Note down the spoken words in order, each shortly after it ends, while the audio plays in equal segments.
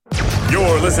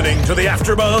You're listening to the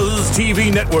AfterBuzz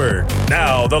TV Network,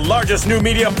 now the largest new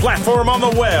media platform on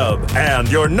the web, and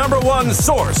your number one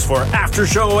source for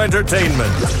after-show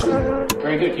entertainment.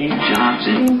 Very good, Keith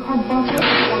Johnson.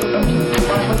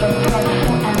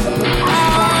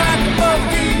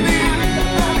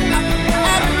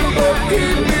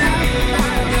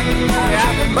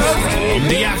 From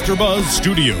the AfterBuzz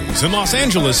Studios in Los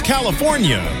Angeles,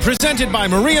 California, presented by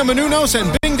Maria Menounos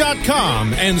and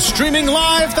Bing.com, and streaming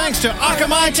live thanks to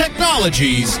Akamai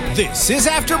Technologies, this is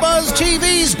AfterBuzz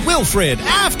TV's Wilfred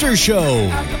After Show.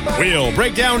 We'll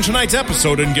break down tonight's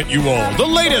episode and get you all the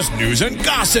latest news and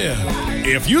gossip.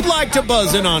 If you'd like to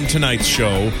buzz in on tonight's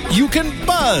show, you can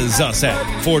buzz us at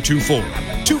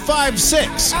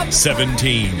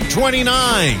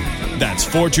 424-256-1729. That's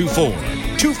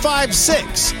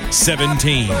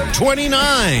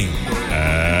 424-256-1729.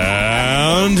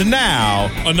 And now,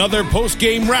 another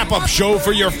post-game wrap-up show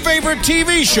for your favorite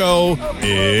TV show.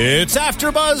 It's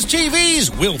AfterBuzz TV's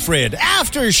Wilfred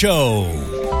After Show.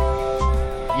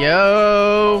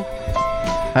 Yo!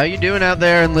 How you doing out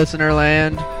there in listener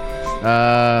land?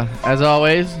 As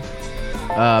always,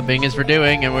 Bing is for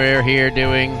doing, and we're here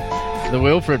doing the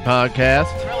Wilfred podcast.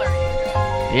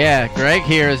 Yeah, Greg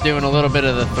here is doing a little bit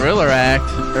of the thriller act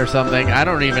or something. I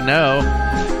don't even know.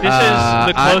 This is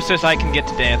the closest I can get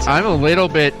to dancing. I'm a little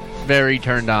bit very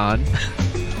turned on.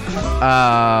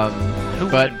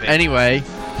 But anyway, did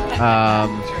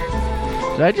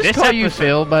I just call you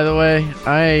Phil, by the way?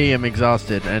 I am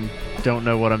exhausted and don't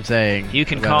know what I'm saying. You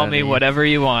can call me whatever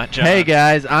you want, John. Hey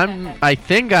guys, I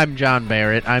think I'm John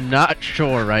Barrett. I'm not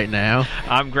sure right now.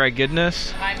 I'm Greg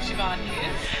Goodness. I'm Siobhan Hughes.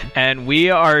 And we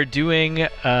are doing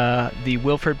the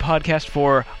Wilfred podcast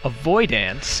for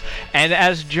avoidance. And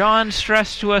as John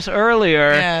stressed to us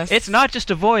earlier, It's not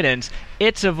just avoidance,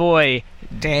 it's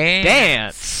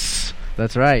avoid-dance.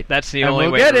 That's right. That's the only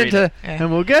way to read it. And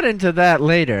we'll get into that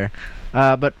later.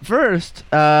 But first,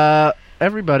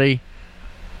 everybody,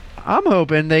 I'm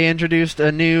hoping they introduced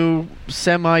a new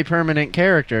semi-permanent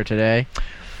character today.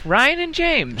 Ryan and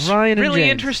James. Really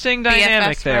interesting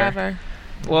dynamic BFFs there. Forever.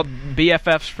 Well,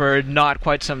 BFFs for not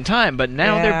quite some time, but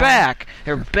now they're back.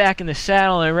 They're back in the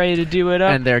saddle and they're ready to do it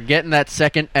up. And they're getting that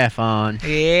second F on.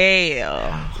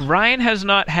 Yeah. Ryan has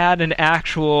not had an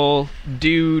actual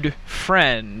dude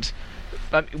friend.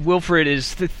 Wilfred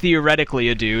is theoretically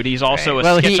a dude. He's also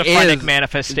a schizophrenic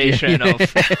manifestation of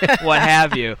what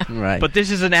have you. Right. But this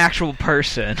is an actual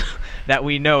person that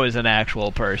we know is an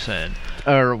actual person.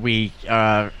 Or we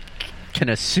can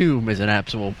assume is an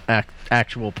actual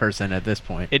person at this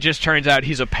point. It just turns out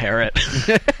he's a parrot.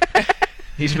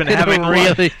 He's been having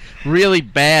really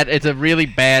bad. It's a really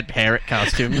bad parrot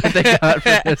costume that they got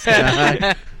for this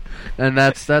guy, and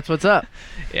that's what's up.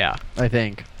 Yeah, I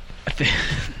think.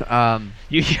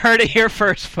 You heard it here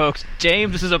first, folks.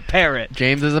 James is a parrot.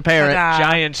 James is a parrot.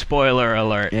 Giant spoiler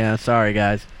alert. Yeah, sorry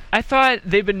guys. I thought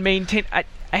they've been maintaining.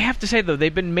 I have to say, though,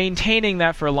 they've been maintaining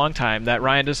that for a long time, that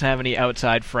Ryan doesn't have any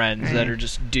outside friends that are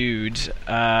just dudes.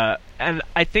 And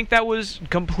I think that was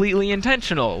completely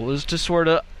intentional, was to sort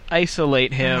of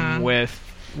isolate him with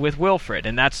Wilfred,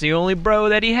 and that's the only bro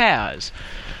that he has.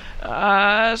 So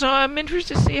I'm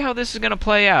interested to see how this is going to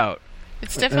play out.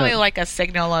 It's definitely like a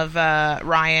signal of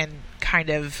Ryan kind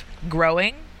of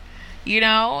growing,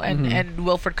 and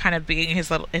Wilfred kind of being his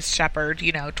shepherd,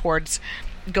 towards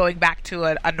going back to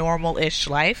a normal-ish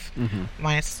life,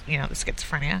 minus, the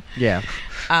schizophrenia. Yeah.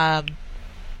 I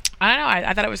don't know.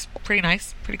 I thought it was pretty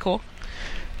nice, pretty cool.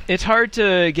 It's hard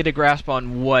to get a grasp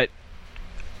on what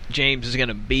James is going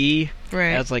to be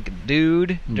as like a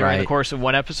dude during the course of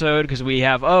one episode, because we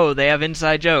have, they have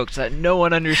inside jokes that no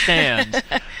one understands,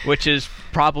 which is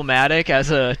problematic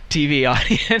as a TV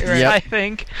audience, I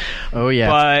think. Oh, yeah.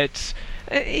 But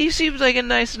he seems like a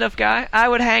nice enough guy. I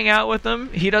would hang out with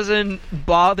him. He doesn't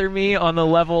bother me on the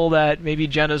level that maybe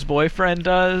Jenna's boyfriend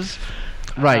does.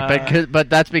 Right, but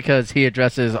that's because he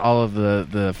addresses all of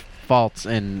the faults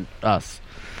in us.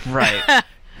 Right.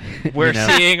 We're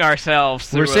seeing ourselves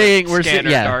through a scanner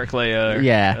darkly.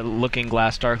 Looking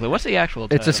glass darkly. What's the actual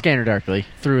title? It's a scanner darkly.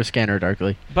 Through a scanner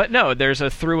darkly. But no, there's a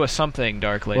through a something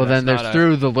darkly. Well, then there's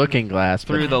through the looking glass.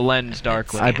 Through the lens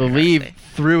darkly. I believe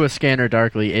through a scanner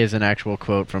darkly is an actual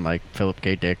quote from like Philip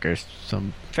K. Dick or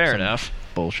some... Fair enough.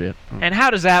 Bullshit. And how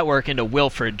does that work into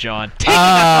Wilfred, John? Taking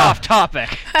us off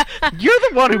topic. You're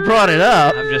the one who brought it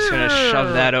up. I'm just going to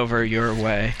shove that over your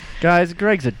way. Guys,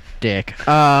 Greg's a dick.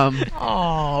 So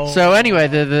anyway,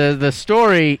 the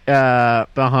story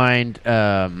behind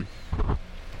Ryan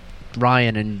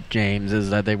and James is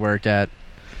that they worked at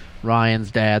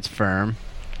Ryan's dad's firm.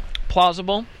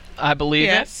 Plausible. I believe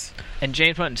it. And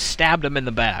James went and stabbed him in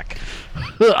the back.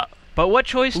 But But what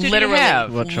choice did Literally. he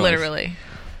have? What choice? Literally.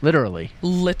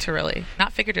 Literally.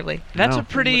 Not figuratively. That's No. a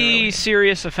pretty Literally.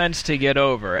 serious offense to get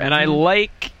over, and I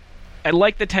like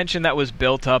the tension that was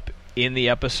built up in the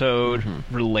episode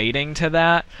relating to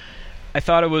that. I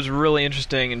thought it was really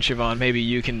interesting, and Siobhan, maybe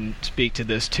you can speak to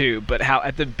this too, but how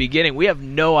at the beginning we have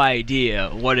no idea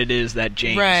what it is that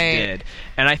James Right. did.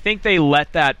 And I think they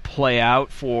let that play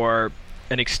out for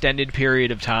an extended period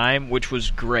of time, which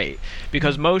was great.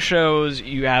 Because most shows,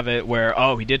 you have it where,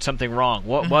 oh, he did something wrong.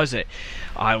 What was it?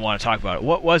 I don't want to talk about it.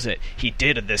 What was it? He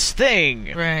did this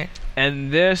thing. Right.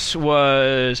 And this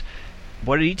was,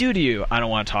 what did he do to you? I don't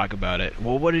want to talk about it.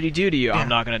 Well, what did he do to you? Yeah. I'm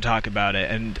not going to talk about it.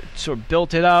 And sort of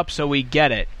built it up so we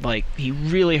get it. Like, he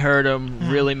really hurt him,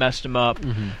 really messed him up,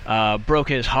 broke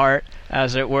his heart,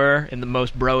 as it were, in the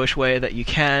most bro-ish way that you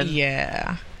can.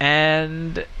 Yeah.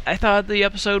 And I thought the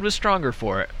episode was stronger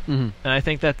for it. Mhm. And I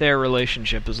think that their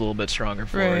relationship is a little bit stronger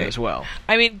for Right. it as well.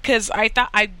 I mean, because I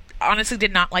honestly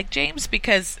did not like James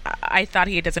because I thought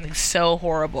he did something so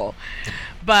horrible.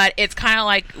 But it's kind of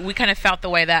like we kind of felt the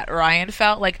way that Ryan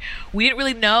felt. Like, we didn't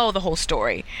really know the whole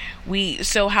story.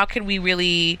 So how can we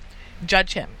really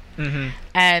judge him? Mm-hmm.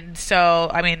 And so,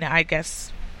 I mean, I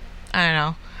guess, I don't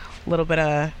know, a little bit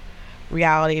of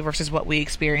reality versus what we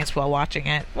experienced while watching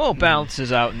it. Well, it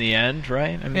balances out in the end,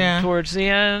 right? I mean, Yeah. towards the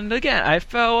end, again, I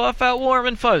felt warm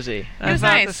and fuzzy. I was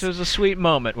thought nice. this was a sweet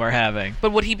moment we're having.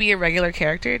 But would he be a regular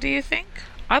character, do you think?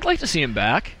 I'd like to see him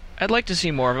back. I'd like to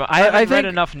see more of him. I I haven't read think-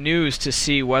 enough news to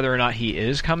see whether or not he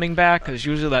is coming back, because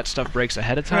usually that stuff breaks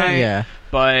ahead of time. Right. Yeah.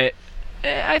 But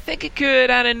I think it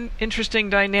could add an interesting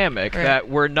dynamic Right. that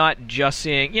we're not just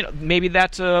seeing. You know, maybe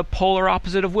that's a polar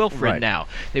opposite of Wilfred Right. now.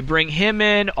 They bring him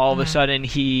in, all of a sudden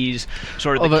he's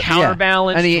sort of the Although-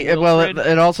 counterbalance. And he, to well, Wilfred.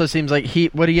 it also seems like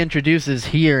what he introduces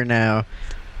here now,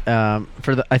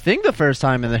 for I think the first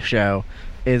time in the show,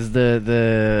 is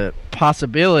the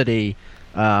possibility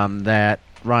that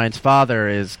Ryan's father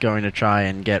is going to try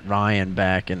and get Ryan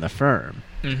back in the firm.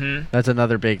 Mm-hmm. That's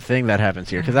another big thing that happens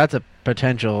here, because that's a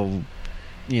potential,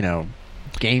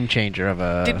 game changer of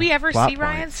a. Did we ever plot see point.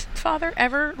 Ryan's father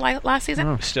ever last season?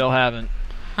 Oh. Still haven't.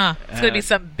 Huh. It's going to be Uh,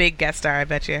 some big guest star, I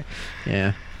bet you.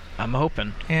 Yeah. I'm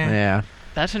hoping. Yeah.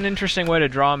 That's an interesting way to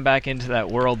draw him back into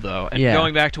that world, though. And Yeah.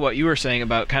 going back to what you were saying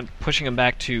about kind of pushing him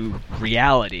back to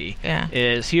reality, Yeah.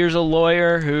 is here's a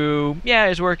lawyer who,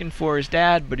 is working for his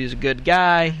dad, but he's a good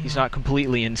guy. He's not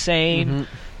completely insane.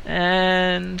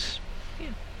 And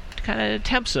kind of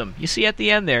tempts him. You see at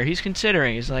the end there, he's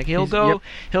considering. He's like, he'll go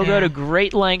Yeah. to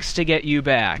great lengths to get you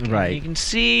back. And Right. you can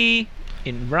see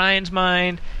in Ryan's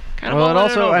mind kind of Well, it mulling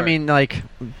also, over. I mean, like,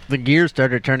 the gears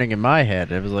started turning in my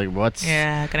head. It was like, what's.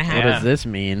 Yeah, going to What happen. does this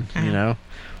mean?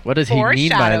 What does he mean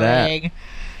by that? Foreshadowing.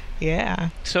 Yeah.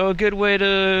 So a good way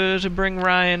to bring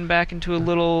Ryan back into a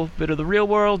little bit of the real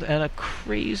world, and a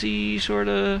crazy sort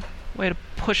of way to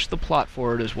push the plot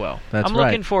forward as well. That's I'm right.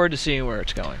 looking forward to seeing where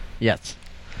it's going. Yes.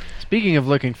 Speaking of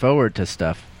looking forward to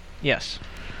stuff, Yes.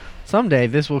 someday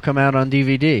this will come out on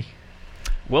DVD.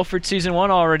 Wilfred Season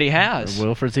 1 already has.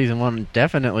 Wilfred Season 1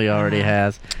 definitely already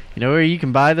has. You know where you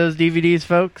can buy those DVDs,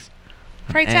 folks?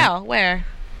 Pray And- tell, where?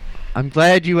 I'm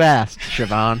glad you asked,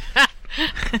 Siobhan.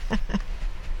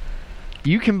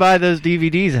 You can buy those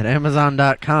DVDs at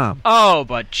Amazon.com. Oh,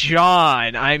 but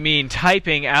John, I mean,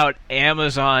 typing out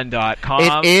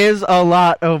Amazon.com. It is a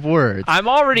lot of words. I'm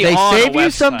already They on save a you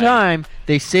website. some time.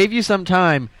 They save you some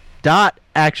time. Dot,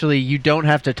 actually, you don't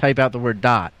have to type out the word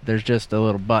dot. There's just a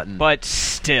little button. But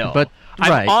still. But, I'm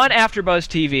right. on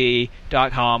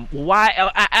AfterBuzzTV.com.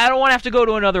 Why? I don't want to have to go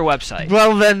to another website.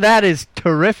 Well, then that is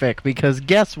terrific, because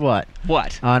guess what?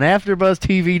 What? On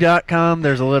AfterBuzzTV.com,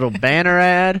 there's a little banner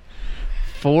ad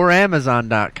for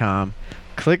Amazon.com.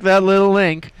 Click that little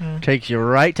link. Takes you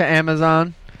right to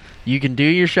Amazon. You can do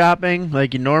your shopping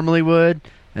like you normally would,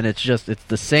 and it's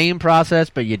the same process,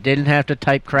 but you didn't have to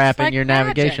type crap It's like in your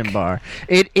navigation magic. bar.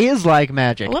 It is like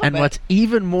magic. A little And bit. what's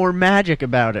even more magic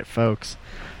about it, folks,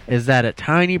 is that a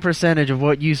tiny percentage of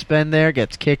what you spend there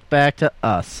gets kicked back to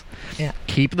us. Yeah.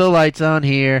 Keep the lights on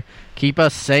here. Keep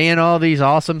us saying all these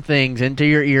awesome things into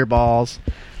your earballs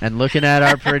and looking at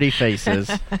our pretty faces.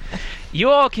 You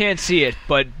all can't see it,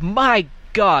 but my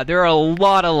God, there are a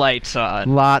lot of lights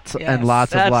on. Lots Yes. and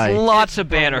lots That's of lights. lots of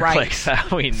banner Right. clicks that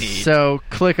we need. So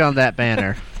click on that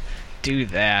banner. Do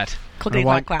that. Clickety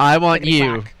I clack, want clickety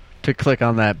you clack. to click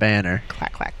on that banner.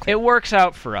 Clack, clack, clack. It works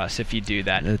out for us if you do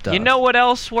that. It does. You know what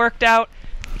else worked out?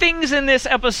 Things in this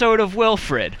episode of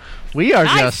Wilfred. We are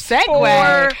Nice just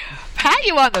segue. Pat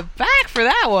you on the back for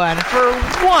that one.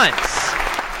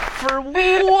 For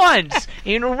once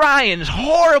in Ryan's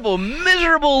horrible,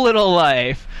 miserable little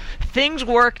life, things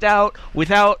worked out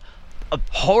without a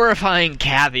horrifying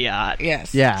caveat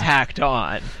Yes. Yeah. tacked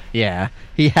on. Yeah.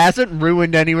 He hasn't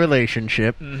ruined any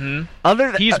relationship. Mm-hmm.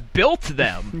 Other He's built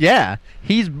them. yeah,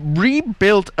 he's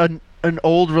rebuilt an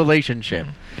old relationship.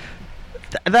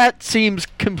 That seems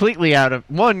completely out of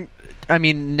one. I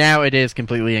mean, now it is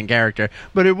completely in character,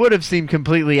 but it would have seemed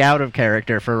completely out of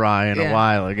character for Ryan a Yeah.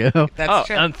 while ago. That's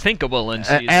true. Unthinkable in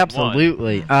season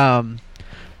Absolutely. one.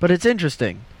 But it's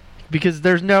interesting because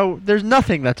there's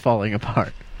nothing that's falling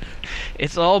apart.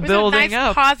 It's all It was building a nice,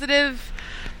 up. positive,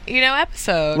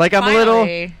 episode. Like I'm Finally. a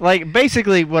little like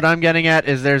basically what I'm getting at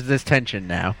is there's this tension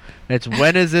now. It's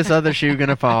when is this other shoe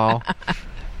gonna fall,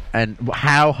 and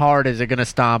how hard is it gonna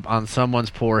stomp on someone's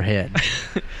poor head?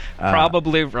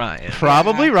 Probably Ryan.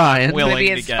 Probably Ryan, Willing Maybe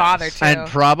to his guess. father too. and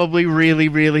probably really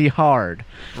really hard.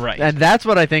 Right. And that's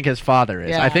what I think his father is.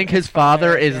 Yeah, I think his his father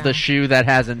father, is yeah. the shoe that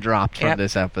hasn't dropped from Yep.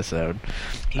 this episode.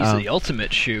 He's the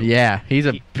ultimate shoe. Yeah, he's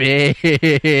a big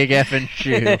effing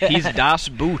shoe. He's Das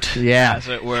Boot, Yeah. as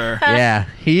it were. Yeah,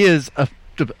 he is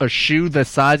a shoe the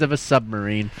size of a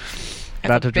submarine That's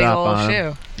about a to big drop old on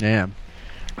shoe. him.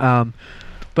 Yeah.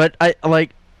 But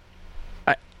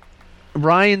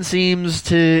Ryan seems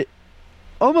to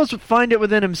almost find it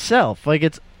within himself. Like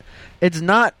it's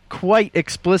not quite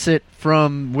explicit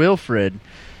from Wilfred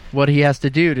what he has to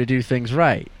do things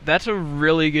right. That's a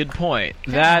really good point.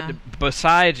 Yeah. That,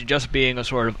 besides just being a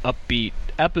sort of upbeat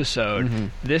episode, Mm-hmm.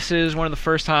 this is one of the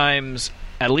first times,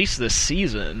 at least this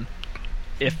season,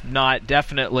 if not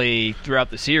definitely throughout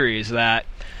the series, that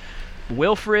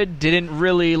Wilfred didn't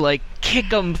really,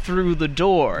 kick him through the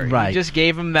door. Right. He just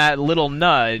gave him that little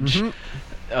nudge, Mhm.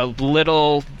 a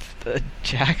little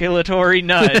ejaculatory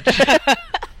nudge.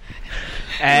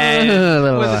 And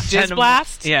Was it Send Jizz him-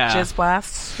 Blast? yeah. Jizz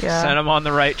Blast? Yeah. sent him on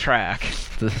the right track.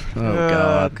 Oh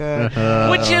God. good.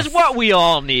 Which is what we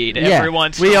all need every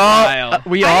once in we a all while.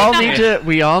 we I all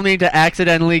didn't need to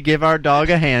accidentally give our dog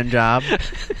a hand job. I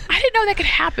didn't know that could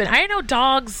happen. I didn't know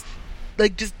dogs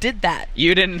just did that.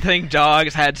 You didn't think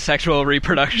dogs had sexual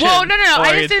reproduction? Whoa, no. I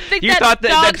Or just didn't think you that thought that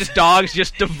dogs- just dogs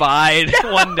just divide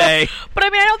one day. But I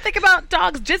mean, I don't think about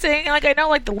dogs jizzing. I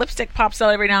know the lipstick pops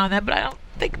out every now and then, but I don't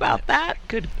think about that.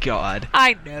 Good God.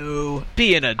 I know.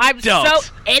 Be an adult. I'm so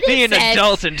Be an innocent.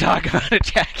 adult and talk about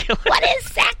ejaculation. What is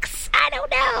sex? I don't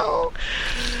know.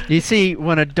 You see,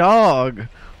 when a dog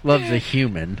loves a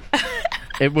human,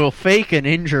 it will fake an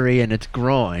injury in its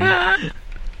groin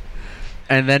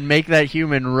and then make that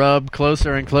human rub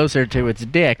closer and closer to its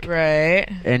dick Right.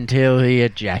 until he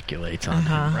ejaculates on it.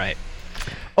 Right.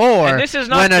 Or And this is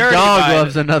not when a dirty, dog by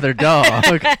loves the- another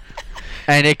dog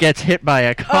and it gets hit by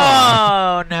a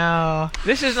car. Oh no.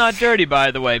 This is not dirty,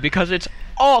 by the way, because it's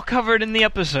all covered in the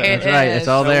episode. It That's right, it's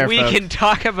all is. there, we folks. can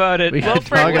talk about it. We can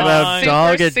Wilfred talk was about super,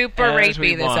 dog and- super as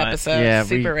we rapey this want. episode. Yeah,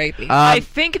 super rapey. I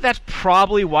think that's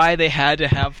probably why they had to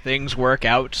have things work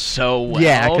out so well.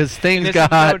 Yeah, 'cause things in this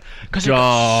got episode, 'cause it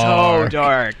got so dark.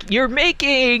 dark. You're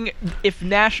making, if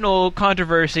national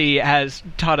controversy has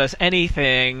taught us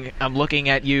anything, I'm looking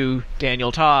at you,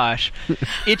 Daniel Tosh,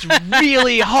 it's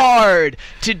really hard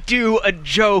to do a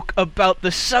joke about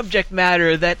the subject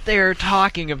matter that they're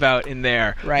talking about in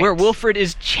there. Right. Where Wilfred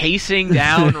is chasing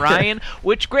down Ryan,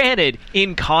 which granted,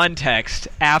 in context,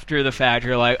 after the fact,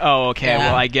 you're like, oh, okay, Yeah.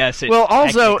 well, I guess it Well,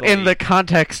 also in technically- the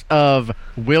context of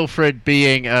Wilfred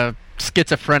being a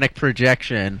schizophrenic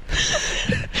projection,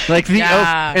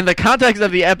 Yeah. in the context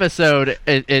of the episode,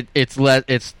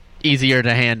 it's easier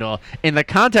to handle. In the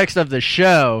context of the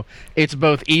show, it's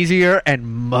both easier and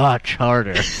much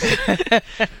harder.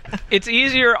 It's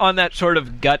easier on that sort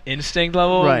of gut instinct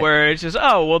level, Right. where it's just,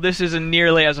 oh, well, this isn't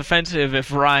nearly as offensive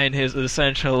if Ryan is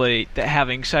essentially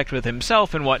having sex with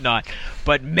himself and whatnot.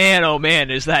 But man, oh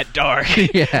man, is that dark.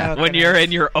 Yeah. When you're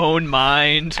in your own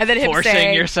mind, And then him forcing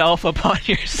saying- yourself upon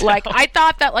yourself. I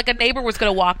thought that a neighbor was going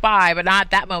to walk by, but not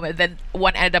at that moment. Then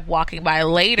one ended up walking by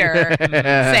later,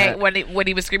 saying when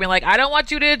he was screaming I don't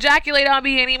want you to ejaculate on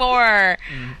me anymore.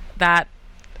 That,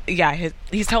 yeah,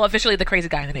 he's still officially the crazy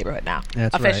guy in the neighborhood now.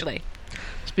 That's right. officially.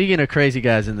 Speaking of crazy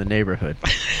guys in the neighborhood,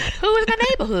 Who is in the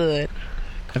neighborhood?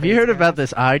 have you heard about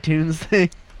this iTunes thing?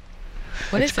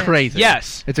 What It's is it? crazy.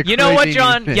 Yes. It's a you know what, crazy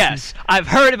John? thing. Yes. I've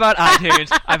heard about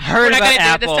iTunes. I've heard We're not about gonna do it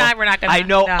Apple. this time. We're not gonna- I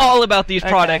know no. all about these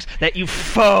Okay. products that you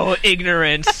faux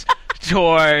ignorance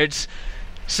towards.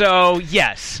 So,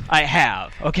 yes, I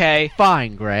have. Okay?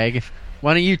 Fine, Greg.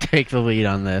 Why don't you take the lead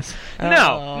on this?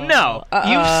 No.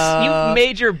 You've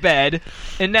made your bed,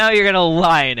 and now you're going to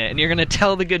lie in it, and you're going to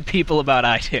tell the good people about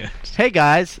iTunes. Hey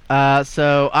guys,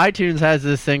 so iTunes has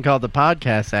this thing called the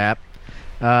podcast app,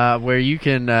 where you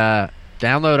can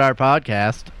download our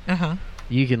podcast, Uh-huh.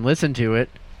 you can listen to it,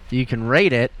 you can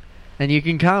rate it, and you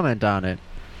can comment on it.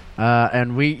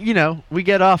 And we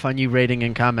get off on you rating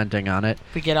and commenting on it.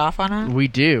 We get off on it? We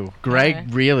do. Greg Okay.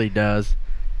 really does.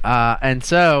 And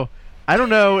so, I don't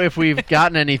know if we've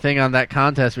gotten anything on that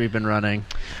contest we've been running.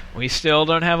 We still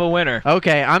don't have a winner.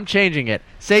 Okay, I'm changing it.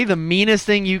 Say the meanest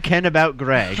thing you can about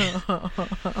Greg.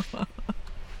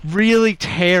 Really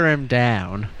tear him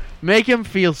down. Make him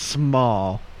feel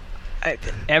small.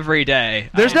 Every day.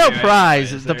 There's I no do prize.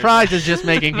 anyways. The There's- prize is just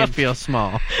making him feel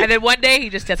small. And then one day he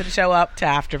just doesn't show up to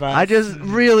AfterBuzz. I just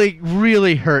really,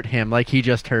 really hurt him like he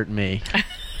just hurt me.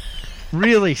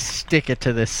 Really stick it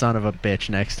to this son of a bitch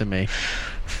next to me.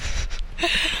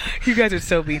 You guys are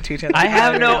so mean to each other. I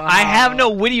have no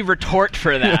witty retort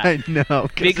for that. I know.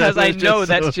 Because I know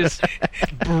that's so just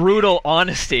brutal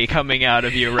honesty coming out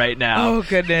of you right now. Oh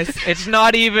goodness. It's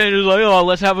not even like, oh,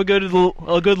 let's have a good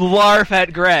larf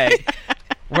at Greg.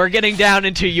 We're getting down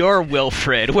into your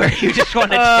Wilfred, where you just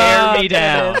want to tear me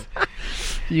down. goodness.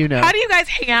 You know. How do you guys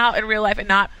hang out in real life and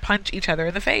not punch each other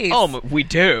in the face? Oh, we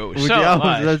do We so do-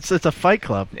 much. it's a fight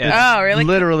club. Yeah. Oh, really?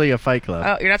 Literally a fight club.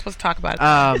 Oh, you're not supposed to talk about it.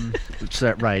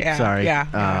 Right. Yeah, Sorry.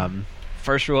 yeah.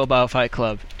 First rule about Fight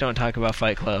Club: don't talk about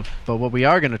Fight Club. But what we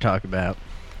are going to talk about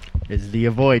is the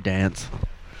avoid dance.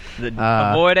 The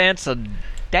avoidance of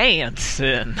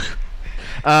dancing.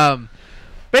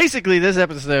 Basically, this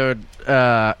episode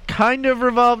kind of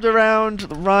revolved around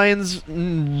Ryan's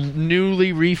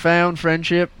newly refound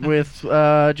friendship with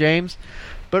James,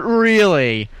 but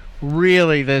really,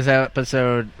 this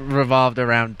episode revolved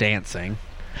around dancing.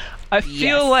 I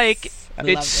feel like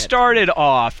it started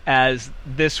off as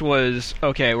this was,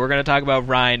 okay, we're going to talk about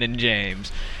Ryan and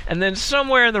James. And then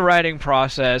somewhere in the writing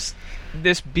process,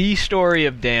 this B story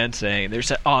of dancing, they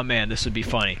said, oh man, this would be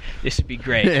funny. This would be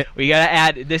great. We got to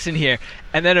add this in here.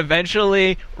 And then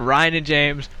eventually, Ryan and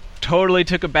James totally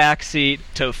took a back seat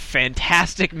to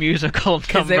fantastic musical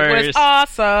numbers. It was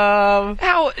awesome.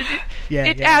 How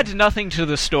it adds nothing to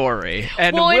the story,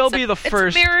 and will be the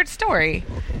first. It's a mirrored story.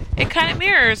 It kind of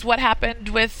mirrors what happened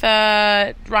with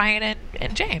Ryan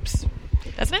and James,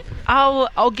 doesn't it?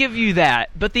 I'll give you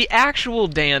that, but the actual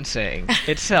dancing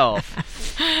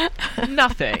itself,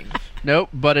 nothing. Nope,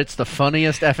 but it's the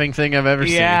funniest effing thing I've ever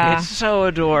Yeah. It's so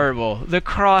adorable. The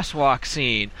crosswalk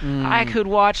scene. I could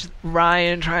watch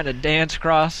Ryan trying to dance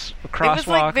crosswalk It was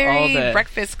like all very day.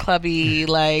 Breakfast Clubby,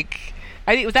 like.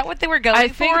 Was that what they were going I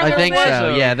for? think- a I little think bit?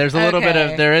 so. Yeah, there's a little bit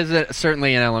Okay. of there is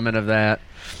certainly an element of that.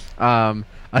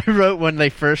 I wrote when they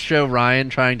first show Ryan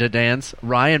trying to dance,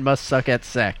 Ryan must suck at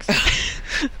sex.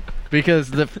 Because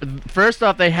first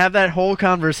off, they have that whole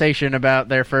conversation about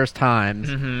their first times,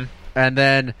 and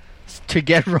then to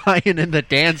get Ryan in the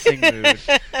dancing mood,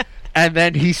 and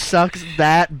then he sucks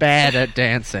that bad at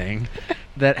dancing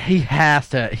that he has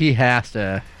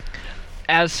to.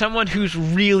 As someone who's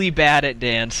really bad at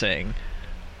dancing,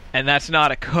 and that's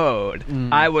not a code,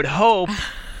 I would hope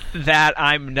that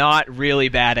I'm not really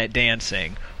bad at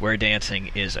dancing, where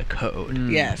dancing is a code.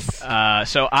 Yes.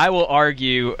 So I will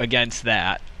argue against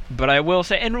that. But I will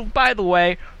say, and by the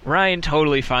way, Ryan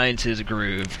totally finds his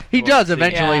groove. He does towards the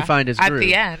eventually Yeah. find his At groove.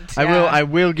 the end, I yeah.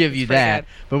 will give you pretty that. good.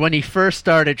 But when he first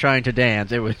started trying to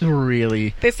dance, it was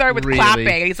really. They started with really- clapping.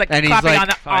 And he's like and clapping he's on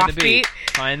the Find the beat. offbeat.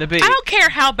 Find the beat. I don't care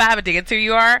how bad of a dancer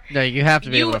you are. No, you have to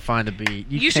be You- able to find the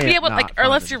beat. You should be can't able, not like, find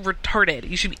unless the you're retarded,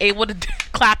 you should be able to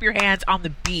clap your hands on the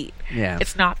beat. Yeah.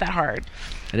 It's not that hard.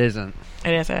 It isn't.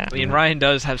 It isn't. I mean, Ryan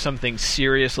does have something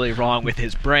seriously wrong with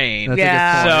his brain. That's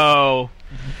Yeah. a good point. So,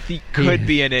 he could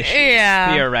be an issue,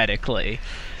 Yeah. theoretically.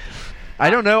 I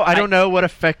don't know. I don't know what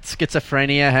effect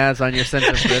schizophrenia has on your sense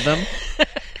of rhythm.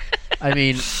 I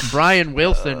mean, Brian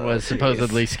Wilson was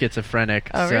supposedly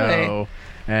schizophrenic. Oh, so, really?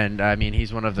 and I mean,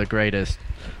 he's one of the greatest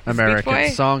Boy? American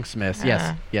songsmiths.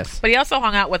 Yes, yes. But he also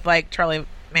hung out with, like, Charles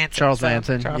Manson.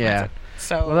 Yeah. Manson.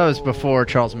 So Well, that was before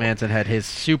Charles Manson had his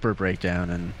super breakdown,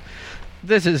 and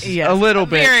this is Yes. a little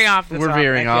bit. Veering off the we're topic,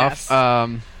 veering off.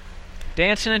 yes.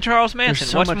 Dancing and Charles Manson.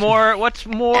 so What's much- more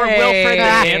Hey. Wilfred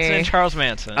than Hey. dancing and Charles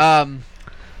Manson?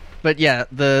 But yeah,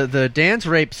 the dance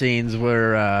rape scenes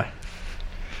were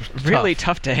Really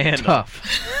tough to handle. tough.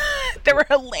 They were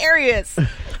hilarious.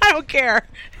 I don't care.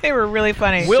 They were really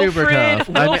funny. Super tough.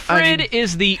 I mean- Wilfred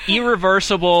is the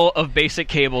irreversible of basic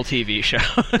cable TV shows.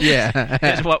 Yeah.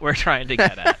 is what we're trying to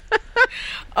get at.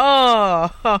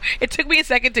 Oh, it took me a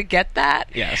second to get that.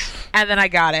 Yes. And then I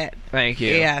got it. Thank you.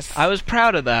 Yes. I was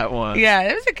proud of that one. Yeah,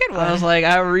 it was a good one. I was like,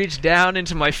 I reached down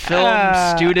into my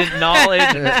film student knowledge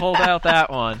and pulled out that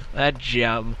one. That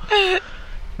gem.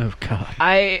 Oh God.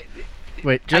 I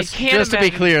Wait, just can't to be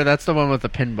imagine- clear, that's the one with the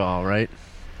pinball, right?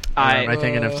 Am I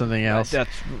thinking of something else?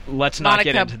 Let's not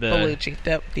Monica get into the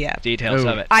Bellucci. Yeah. details Ooh.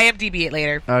 of it. IMDb it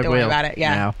later. Don't worry will. about it.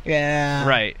 Yeah. Now. Yeah.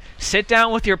 Right. Sit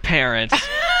down with your parents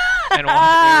and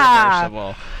watch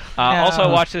Irreversible.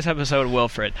 Also, watch this episode of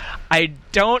Wilfred. I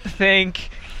don't think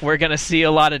we're going to see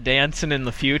a lot of dancing in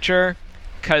the future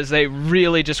because they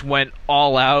really just went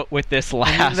all out with this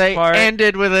last They part.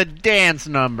 ended with a dance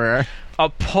number. A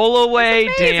pull-away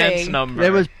It's amazing. dance number.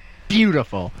 It was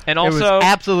beautiful. And it was also-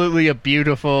 absolutely a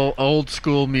beautiful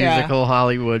old-school musical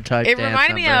Hollywood type It dance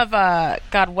reminded me number. of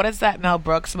God. What is that Mel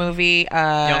Brooks movie?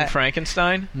 Young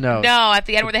Frankenstein. No. No, at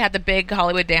the end where they had the big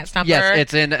Hollywood dance number. Yes,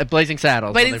 it's in Blazing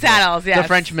Saddles. Blazing Saddles, yes. The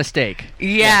French Mistake.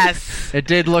 Yes. It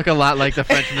did look a lot like the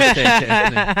French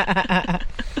Mistake.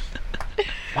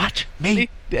 Watch me.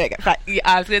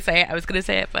 I was gonna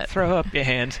say it, but Throw up your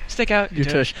hands. Stick out Your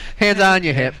tush. Hands on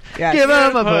your hip. Yes. Give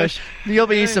them a push. You'll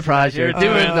be surprised you're You're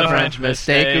doing the French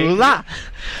mistake. Ooh la.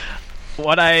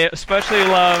 What I especially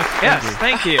love... Yes, you.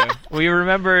 thank you.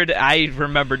 I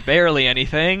remembered barely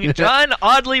anything. John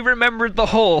oddly remembered the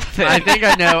whole thing. I think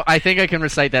I know. I think I can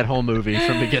recite that whole movie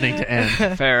from beginning to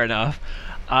end. Fair enough.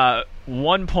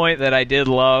 One point that I did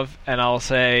love, and I'll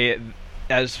say,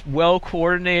 as well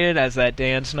coordinated as that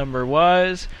dance number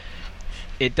was,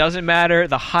 it doesn't matter.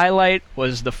 The highlight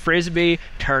was the frisbee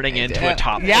turning into a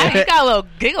top. yeah, he got a little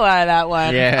giggle out of that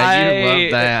one. Yeah, you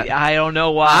love that. I don't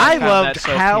know why. I found loved that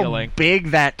so how appealing.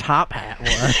 big that top hat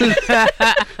was.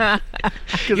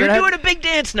 You're doing a big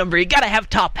dance number. You gotta have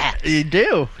top hats. You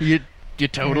do. You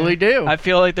totally do. I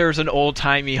feel like there's an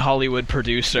old-timey Hollywood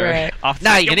producer. Right. Off the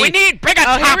No, we need bigger Oh,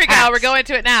 top here we go. hats. We're going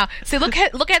to it now. See, look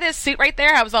at this suit right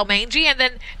there. I was all mangy, and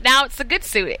then now it's a good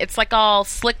suit. It's like all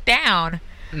slicked down.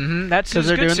 That's 'Cause his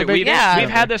they're good doing the suit. big dance We've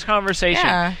number. had this conversation.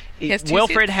 Yeah. He has two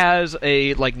Wilfred suits. has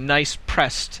a nice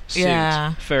pressed suit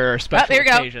Yeah. for special there we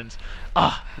go. occasions.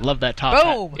 Oh, love that top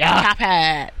Boom! hat. Yeah, Top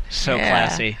hat. so Yeah.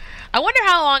 classy. I wonder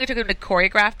how long it took him to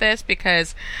choreograph this,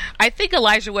 because I think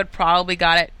Elijah Wood probably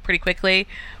got it pretty quickly,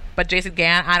 but Jason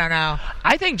Gann, I don't know.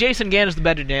 I think Jason Gann is the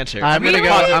better dancer. I'm gonna Really?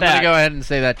 go. I'm That. gonna go ahead and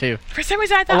say that too. For some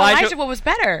reason, I thought Elijah Wood was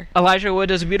better. Elijah Wood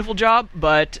does a beautiful job,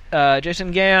 but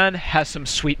Jason Gann has some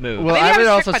sweet moves. Well, Maybe I I would was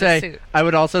also tricked by the say suit. I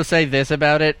would also say this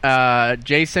about it.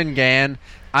 Jason Gann,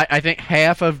 I think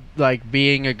half of like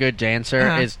being a good dancer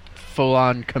Uh-huh. is full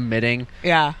on committing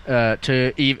Yeah.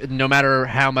 to no matter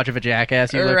how much of a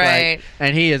jackass you look Right. like,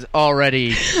 and he is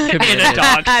already committed. In a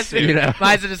dog suit. You know?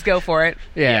 Might as well just go for it.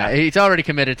 Yeah, he's already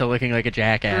committed to looking like a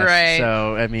jackass. Right.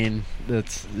 So I mean,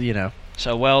 that's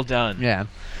So well done. yeah.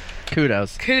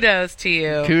 Kudos. Kudos to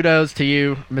you. Kudos to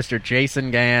you, Mr. Jason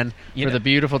Gann, You for know- the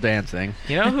beautiful dancing.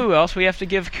 You know who else we have to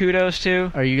give kudos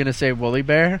to? Are you gonna say Woolly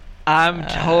Bear? I'm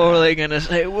totally going to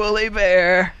say Woolly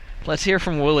Bear. Let's hear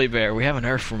from Woolly Bear. We haven't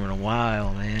heard from him in a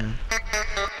while, man.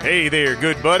 Hey there,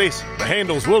 good buddies. The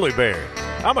handle's Woolly Bear.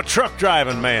 I'm a truck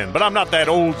driving man, but I'm not that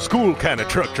old school kind of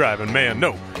truck driving man,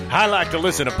 no. I like to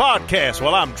listen to podcasts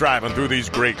while I'm driving through these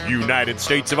great United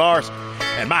States of ours.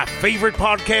 And my favorite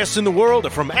podcasts in the world are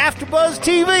from AfterBuzz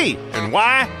TV. And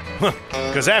why?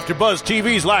 Because AfterBuzz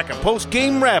TV's like a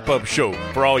post-game wrap-up show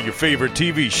for all your favorite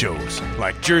TV shows,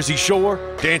 like Jersey Shore,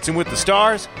 Dancing with the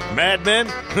Stars, Mad Men,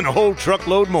 and a whole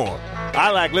truckload more. I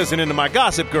like listening to my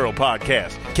Gossip Girl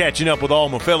podcast, catching up with all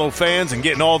my fellow fans and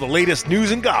getting all the latest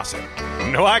news and gossip.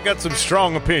 No, I got some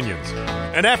strong opinions.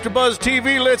 And AfterBuzz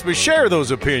TV lets me share those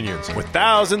opinions with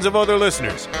thousands of other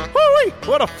listeners. Woo-wee,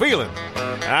 what a feeling.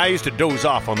 I used to doze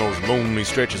off on those lonely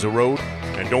stretches of road.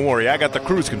 And don't worry, I got the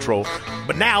cruise control.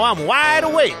 But now I'm wide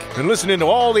awake and listening to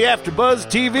all the AfterBuzz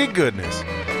TV goodness.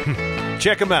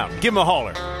 Check them out. Give them a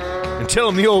holler. And tell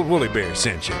them the old Woolly Bear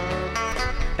sent you.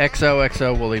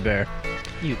 XOXO Woolly Bear.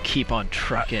 You keep on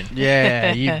trucking.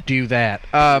 Yeah, you do that.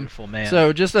 Beautiful man.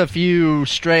 So just a few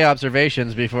stray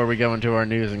observations before we go into our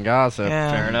news and gossip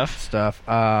Yeah. Fair enough. stuff.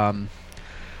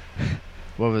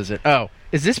 What was it? Oh,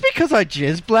 is this because I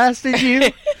jizz blasted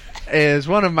you? Is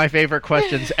one of my favorite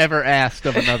questions ever asked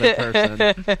of another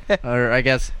person. Or I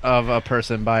guess of a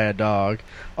person by a dog.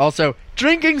 Also,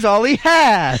 drinking's all he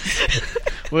has.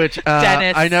 Which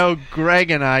Dennis. I know Greg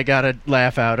and I got a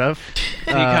laugh out of.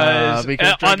 Because on the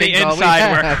drinking's all we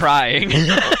inside we're have. crying.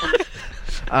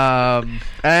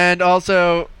 And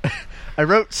also, I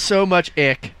wrote so much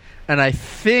ick, and I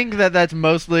think that's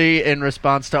mostly in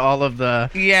response to all of the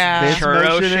Yeah. this Churro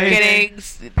motioning. Getting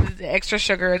extra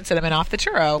sugar and cinnamon off the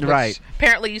churro. Which Right.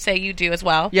 Apparently you say you do as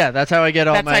well. Yeah, that's how I get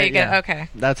all That's my. how you get. yeah. Okay.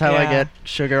 That's how I Yeah. get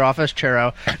sugar off a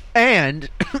churro. And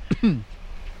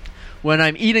when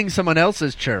I'm eating someone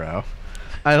else's churro,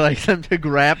 I like them to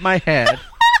grab my head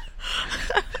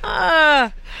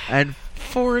and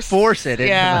Force force it into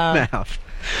Yeah. my mouth,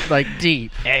 like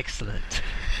deep. Excellent.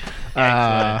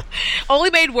 Only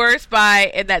made worse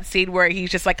by in that scene where he's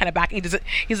just like kind of back.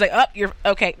 He's like, "Oh, you're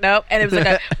okay, no," and it was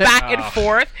like a back and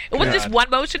forth. It wasn't just one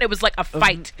motion; it was like a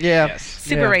fight. Yeah, Yes.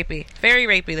 Super rapey, very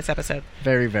rapey. This episode.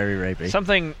 very, very rapey.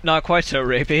 Something not quite so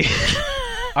rapey.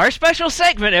 Our special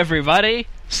segment, everybody.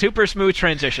 Super smooth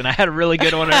transition. I had a really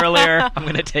good one earlier. I'm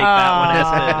going to take that one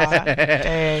as it is.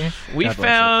 Dang. We God bless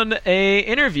found a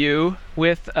interview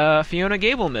with Fiona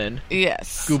Gableman,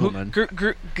 Yes. Goobleman.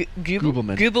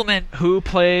 Goobleman. Goobleman. who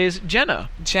plays Jenna.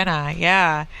 Jenna,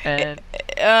 yeah. And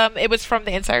It was from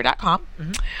theinsider.com.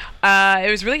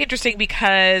 It was really interesting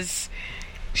because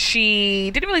she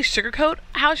didn't really sugarcoat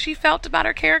how she felt about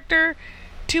her character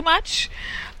too much.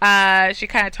 She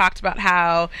kind of talked about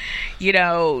how,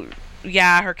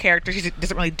 her character, she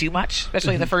doesn't really do much,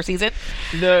 especially in the first season.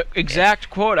 the exact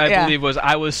quote, I Yeah. believe, was,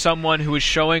 "I was someone who was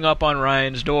showing up on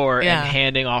Ryan's door Yeah. and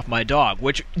handing off my dog,"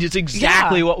 which is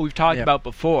exactly what we've talked about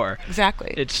before.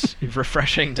 Exactly. It's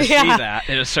refreshing to see Yeah. that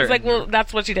in a It's certain... like, well,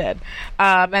 that's what she did.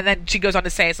 And then she goes on to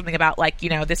say something about, like,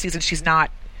 this season she's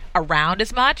not around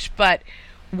as much, but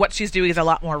what she's doing is a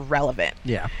lot more relevant.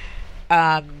 Yeah.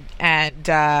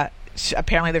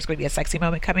 Apparently there's going to be a sexy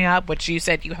moment coming up, which you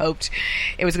said you hoped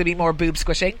it was going to be more boob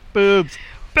squishing. Boobs.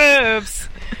 Boobs.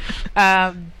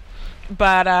 But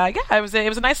it was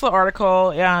a nice little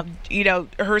article.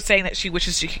 Her saying that she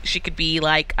wishes she could be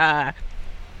like how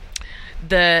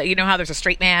there's a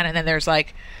straight man and then there's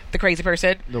like the crazy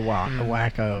person, The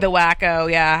wacko. the wacko.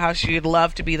 Yeah, how she'd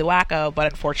love to be the wacko, but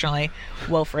unfortunately,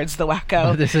 Wilfred's the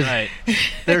wacko. This is. Right.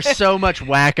 There's so much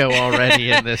wacko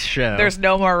already in this show. There's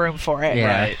no more room for it.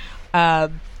 Yeah. Right.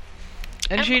 Um,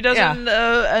 And she does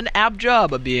an apt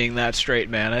job of being that straight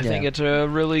man. I think it's a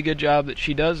really good job that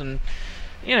she does, and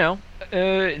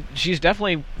she's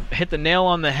definitely hit the nail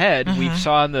on the head. We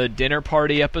saw in the dinner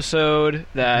party episode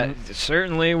that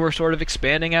certainly we're sort of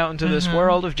expanding out into this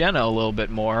world of Jenna a little bit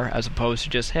more, as opposed to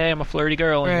just, hey, I'm a flirty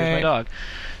girl and here's my dog.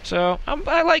 So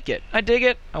I like it. I dig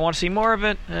it. I want to see more of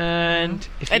it. And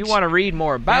if you want to read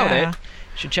more about it, you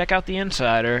should check out The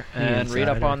Insider and read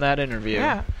up on that interview.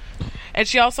 Yeah. And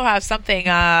she also has something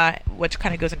which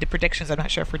kind of goes into predictions. I'm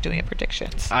not sure if we're doing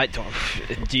predictions. I don't.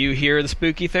 Do you hear the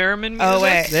spooky theremin music? Oh,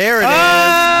 wait. There it is.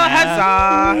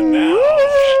 Huzzah!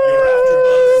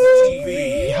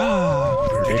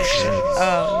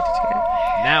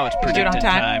 Now it's do it on prediction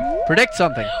time? time. Predict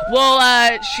something.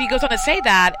 Well, she goes on to say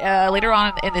that later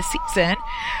on in the season,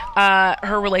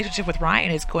 her relationship with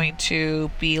Ryan is going to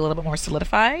be a little bit more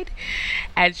solidified.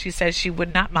 And she says she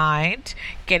would not mind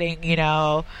getting,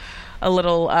 a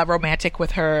little romantic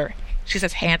with her, she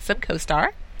says, handsome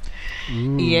co-star.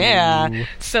 Ooh. Yeah.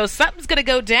 So something's going to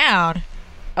go down.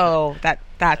 Oh,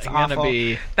 that's Gonna awful.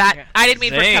 be I didn't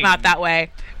mean for it to come insane. out that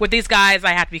way. With these guys,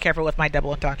 I have to be careful with my double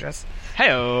entendres.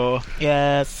 Hey-oh.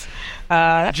 Yes.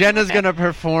 Jenna's gonna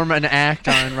perform an act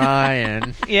on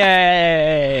Ryan.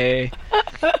 Yay.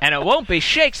 And it won't be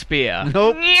Shakespeare.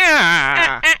 Nope.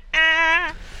 Yeah.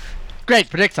 Great.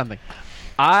 Predict something.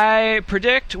 I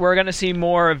predict we're going to see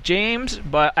more of James,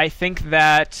 but I think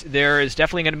that there is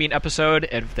definitely going to be an episode,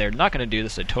 and if they're not going to do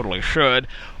this, they totally should,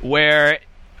 where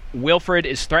Wilfred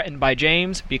is threatened by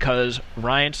James because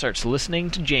Ryan starts listening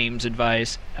to James'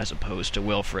 advice as opposed to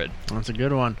Wilfred. That's a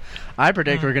good one. I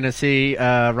predict we're gonna see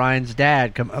Ryan's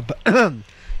dad come up.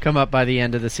 Come up by the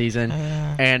end of the season,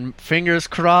 and fingers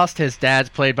crossed, his dad's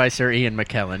played by Sir Ian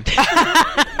McKellen.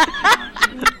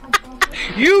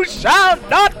 You shall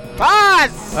not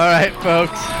pass! All right,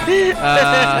 folks.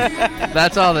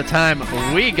 That's all the time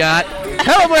we got.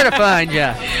 Tell them where to find you.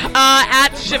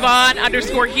 At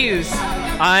Siobhan_Hughes.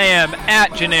 I am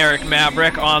at Generic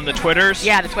Maverick on the Twitters.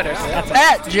 Yeah, the Twitters. That's it.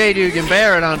 At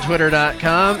JDuganBarrett on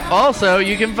Twitter.com. Also,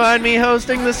 you can find me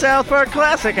hosting the South Park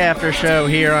Classic After Show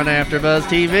here on AfterBuzz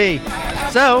TV.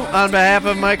 So, on behalf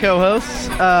of my co-hosts,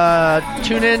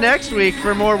 tune in next week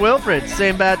for more Wilfred.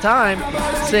 Same bat time,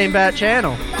 same bat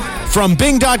channel. From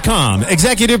Bing.com,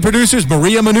 executive producers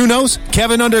Maria Menounos,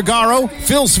 Kevin Undergaro,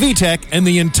 Phil Svitek, and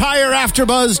the entire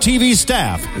AfterBuzz TV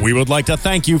staff, we would like to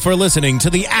thank you for listening to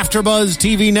the AfterBuzz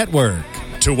TV network.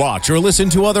 To watch or listen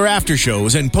to other after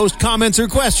shows and post comments or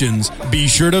questions, be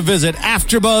sure to visit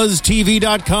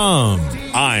AfterBuzzTV.com.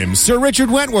 I'm Sir Richard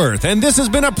Wentworth, and this has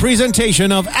been a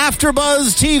presentation of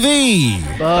AfterBuzz TV.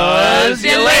 Buzz See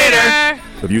you later!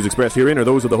 The views expressed herein are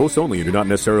those of the hosts only and do not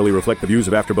necessarily reflect the views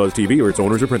of AfterBuzz TV or its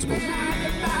owners or principals.